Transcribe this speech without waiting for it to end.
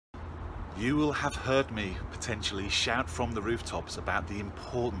You will have heard me potentially shout from the rooftops about the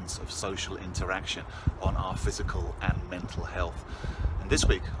importance of social interaction on our physical and mental health. And this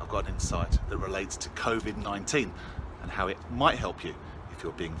week I've got an insight that relates to Covid-19 and how it might help you if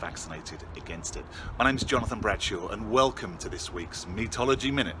you're being vaccinated against it. My name's Jonathan Bradshaw and welcome to this week's Metology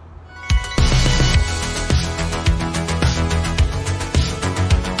Minute.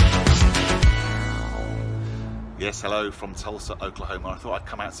 Yes, hello from Tulsa, Oklahoma. I thought I'd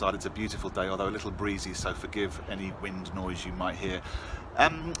come outside. It's a beautiful day, although a little breezy, so forgive any wind noise you might hear.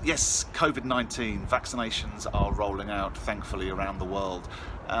 Yes, Covid-19, vaccinations are rolling out, thankfully, around the world.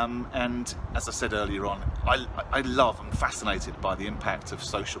 And as I said earlier on, I love and fascinated by the impact of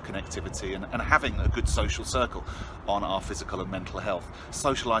social connectivity and having a good social circle on our physical and mental health.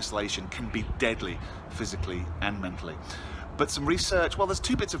 Social isolation can be deadly, physically and mentally. But some research, well, there's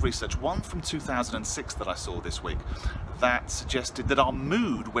two bits of research, one from 2006 that I saw this week, that suggested that our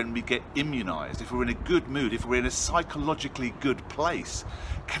mood when we get immunised, if we're in a good mood, if we're in a psychologically good place,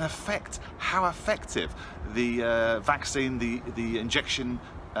 can affect how effective the vaccine, the injection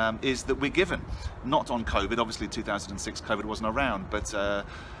is that we're given. Not on COVID, obviously 2006 COVID wasn't around, but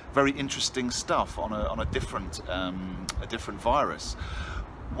very interesting stuff on a different virus.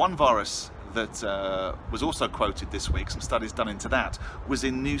 One virus that was also quoted this week, some studies done into that, was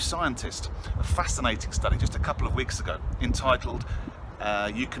in New Scientist, a fascinating study just a couple of weeks ago, entitled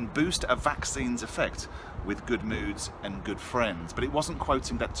You Can Boost a Vaccine's Effect with Good Moods and Good Friends. But it wasn't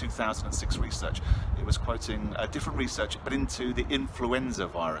quoting that 2006 research, it was quoting a different research, but into the influenza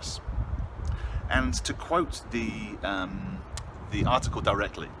virus. And to quote the article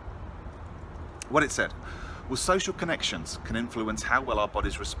directly, what it said: well, social connections can influence how well our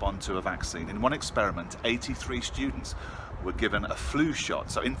bodies respond to a vaccine. In one experiment, 83 students were given a flu shot,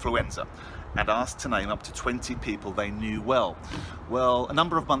 so influenza, and asked to name up to 20 people they knew well. Well, a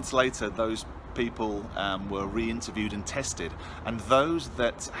number of months later, those people were re-interviewed and tested, and those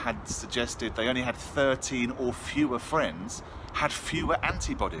that had suggested they only had 13 or fewer friends had fewer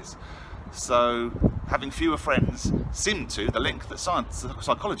antibodies. So having fewer friends seemed to, the link that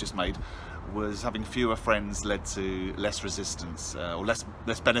psychologists made, was having fewer friends led to less resistance or less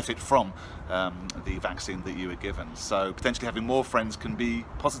benefit from the vaccine that you were given. So potentially having more friends can be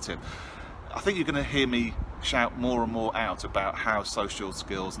positive. I think you're going to hear me shout more and more out about how social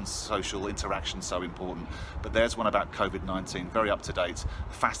skills and social interaction is so important. But there's one about Covid-19, very up to date,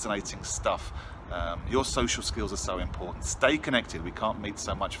 fascinating stuff. Your social skills are so important. Stay connected. We can't meet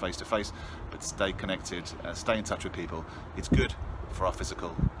so much face to face, but stay connected, stay in touch with people. It's good for our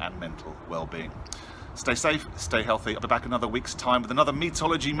physical and mental well-being. Stay safe, stay healthy. I'll be back another week's time with another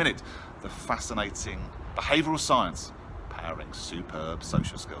Metology Minute, the fascinating behavioural science powering superb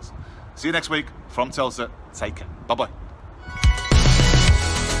social skills. See you next week from Tulsa. Take care. Bye-bye.